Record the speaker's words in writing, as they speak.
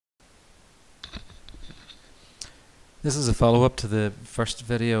This is a follow-up to the first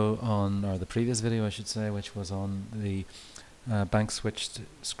video on, or the previous video I should say, which was on the bank switched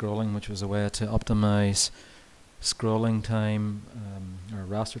scrolling, which was a way to optimize scrolling time, or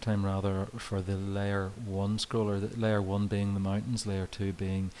raster time rather, for the layer 1 scroller, the layer 1 being the mountains, layer 2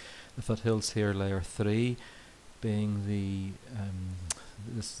 being the foothills here, layer 3 being the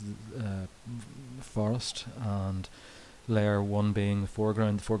this forest, and layer 1 being the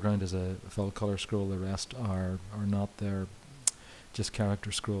foreground. The foreground is a full color scroll, the rest are not, they're just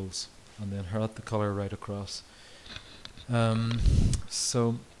character scrolls, and they inherit the color right across.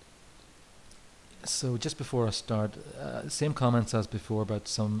 So just before I start, same comments as before about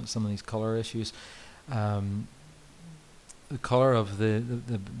some of these color issues. The color of the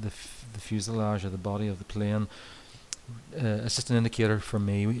fuselage or the body of the plane, it's just an indicator for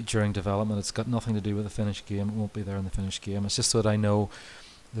me during development. It's got nothing to do with the finished game. It won't be there in the finished game. It's just so that I know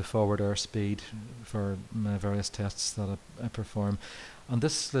the forward airspeed for my various tests that I perform. And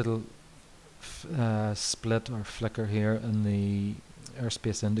this little split or flicker here in the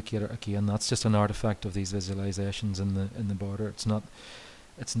airspace indicator, again, that's just an artifact of these visualizations in the border. It's not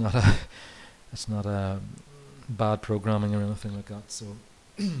a bad programming or anything like that. So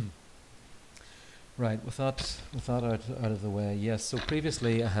right, with that out of the way, yes. So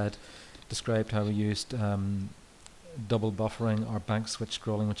previously I had described how we used double buffering or bank switch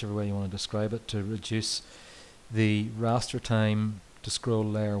scrolling, whichever way you want to describe it, to reduce the raster time to scroll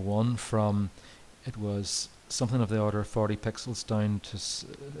layer 1 from, it was something of the order of 40 pixels down to,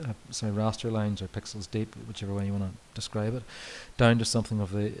 raster lines or pixels deep, whichever way you want to describe it, down to something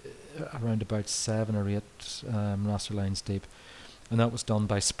of the around about 7 or 8 raster lines deep. And that was done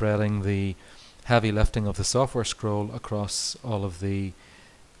by spreading the heavy lifting of the software scroll across all of the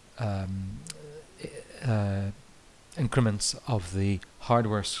increments of the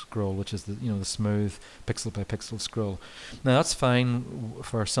hardware scroll, which is the smooth pixel by pixel scroll. Now that's fine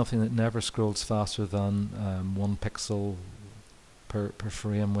for something that never scrolls faster than 1 pixel per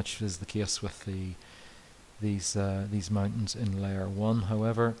frame, which is the case with these mountains in layer 1.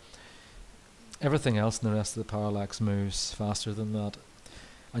 However, everything else in the rest of the parallax moves faster than that.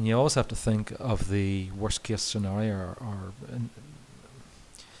 And you always have to think of the worst case scenario, or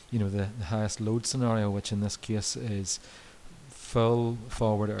the highest load scenario, which in this case is full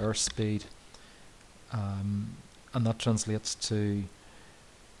forward airspeed, and that translates to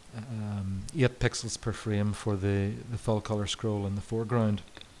 8 pixels per frame for the full color scroll in the foreground.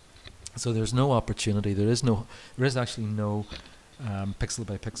 So there's no opportunity. There is actually no pixel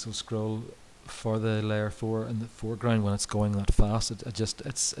by pixel scroll for the layer 4 in the foreground when it's going that fast.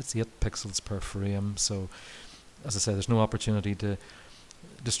 It's 8 pixels per frame. So as I say, there's no opportunity to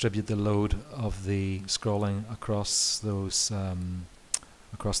distribute the load of the scrolling across those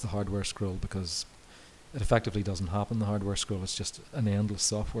across the hardware scroll, because it effectively doesn't happen. The hardware scroll is just an endless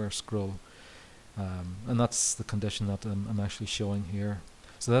software scroll, and that's the condition that I'm actually showing here.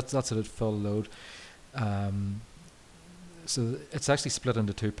 So that's it at full load. So it's actually split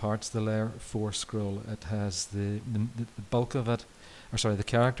into 2 parts, the layer 4 scroll. It has the bulk of it, or sorry, the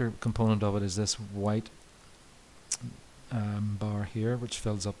character component of it is this white bar here, which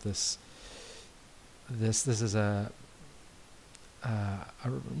fills up this is a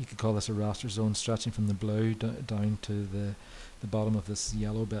you could call this a raster zone stretching from the blue down to the bottom of this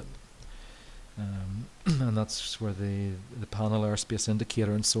yellow bit, and that's where the panel airspace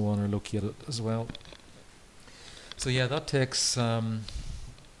indicator and so on are located as well. So yeah, that takes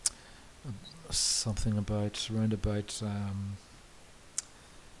something about around about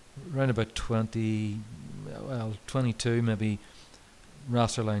 22 maybe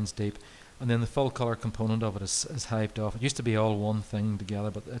raster lines deep, and then the full color component of it is hived off. It used to be all one thing together,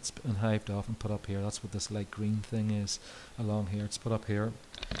 but it's been hived off and put up here. That's what this light green thing is along here. It's put up here.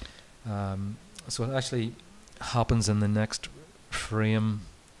 So it actually happens in the next frame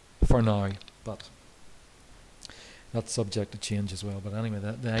for now, but that's subject to change as well. But anyway,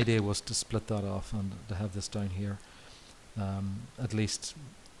 the idea was to split that off and to have this down here, at least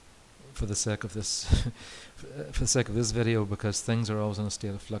for the sake of this for the sake of this video, because things are always in a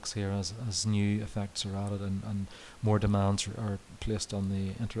state of flux here as new effects are added and more demands are placed on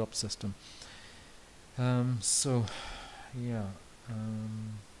the interrupt system. So yeah,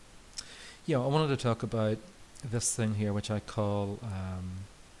 I wanted to talk about this thing here, which I call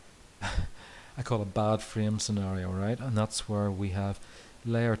a bad frame scenario, right? And that's where we have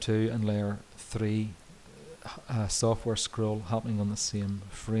layer 2 and layer 3 software scroll happening on the same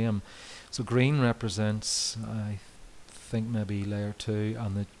frame. So green represents, I think, maybe layer 2,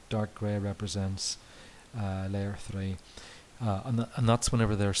 and the dark grey represents layer 3. and that's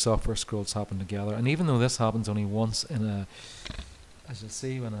whenever their software scrolls happen together. And even though this happens only once in a, as you'll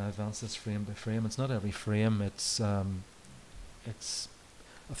see when I advance this frame by frame, it's not every frame. It's I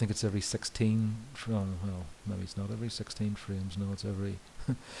think it's every 16 from, well, maybe it's not every 16 frames. No, it's every.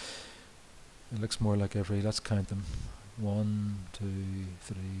 It looks more like every. Let's count them. 1, 2,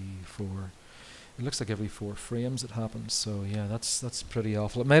 3, 4. It looks like every 4 frames it happens. So yeah, that's pretty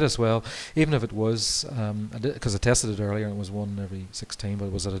awful. It might as well, even if it was, because I tested it earlier and it was 1 every 16, but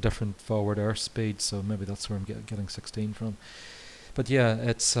it was at a different forward air speed. So maybe that's where I'm getting 16 from. But yeah,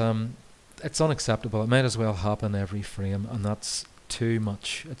 it's unacceptable. It might as well happen every frame, and that's too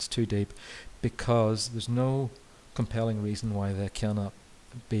much. It's too deep, because there's no compelling reason why they cannot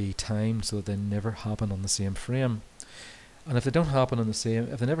be timed so that they never happen on the same frame. And if they don't happen on the same,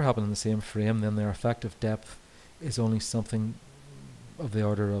 if they never happen in the same frame, then their effective depth is only something of the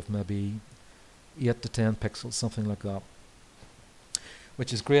order of maybe 8 to 10 pixels, something like that.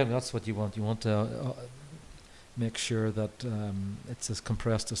 Which is great. That's what you want. You want to make sure that it's as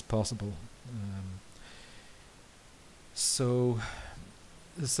compressed as possible. So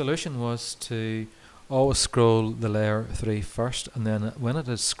the solution was to always scroll the layer 3 first, and then when it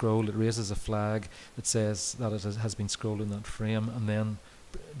is scrolled, it raises a flag that says that it has been scrolled in that frame, and then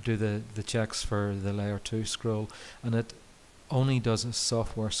do the checks for the layer 2 scroll. And it only does a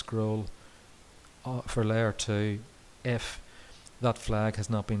software scroll for layer 2 if that flag has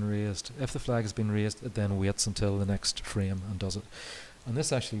not been raised. If the flag has been raised, it then waits until the next frame and does it. And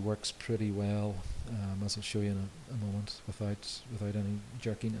this actually works pretty well, as I'll show you in a moment, without any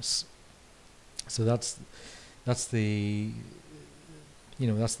jerkiness. So that's the, you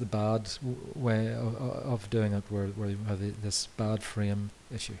know, that's the bad way of doing it, where you have this bad frame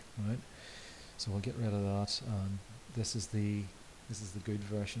issue, right? So we'll get rid of that, and this is the good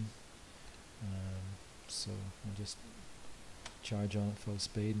version. So I'll just charge on at full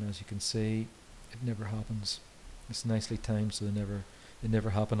speed, and as you can see, it never happens. It's nicely timed, so they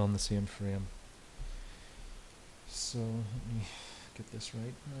never happen on the same frame. So let me get this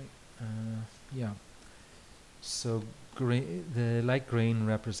right. Yeah. So the light green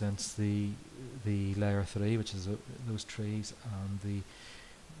represents the layer 3, which is those trees, and the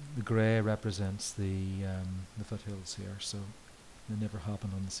grey represents the foothills here. So they never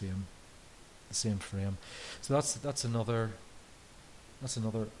happen on the same frame. So that's another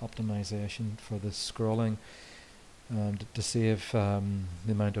optimization for the scrolling, to save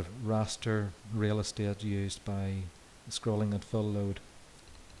the amount of raster real estate used by scrolling at full load.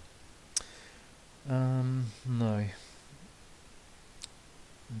 Now,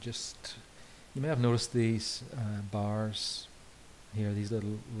 just, you may have noticed these bars here, these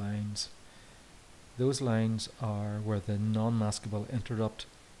little lines. Those lines are where the non-maskable interrupt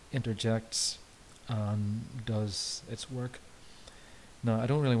interjects and does its work. Now, I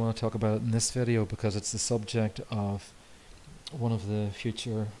don't really want to talk about it in this video because it's the subject of one of the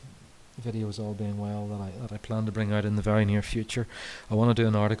future videos, all being well, that I plan to bring out in the very near future. I want to do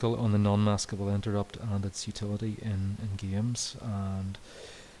an article on the non-maskable interrupt and its utility in games, and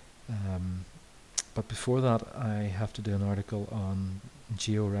but before that I have to do an article on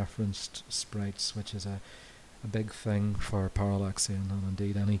geo-referenced sprites, which is a big thing for Parallaxian, and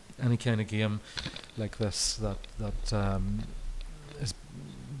indeed any kind of game like this that is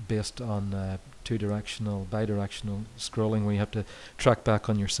based on bidirectional scrolling, where you have to track back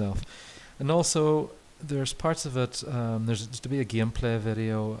on yourself. And also there's parts of it, there's to be a gameplay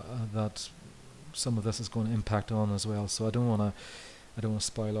video that some of this is going to impact on as well, so I don't want to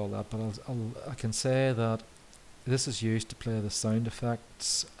spoil all that, but I can say that this is used to play the sound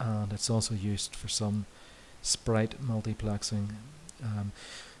effects, and it's also used for some sprite multiplexing,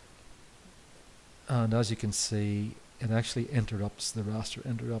 and as you can see, it actually interrupts the raster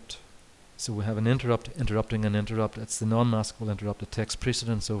interrupt. So we have an interrupt interrupting an interrupt. It's the non-maskable interrupt that takes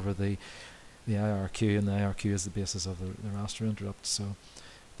precedence over the IRQ, and the IRQ is the basis of the raster interrupt. So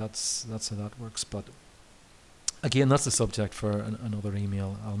that's how that works. But again, that's the subject for another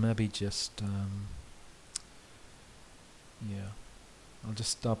email. I'll maybe just yeah, I'll just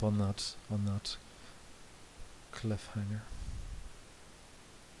stop on that cliffhanger.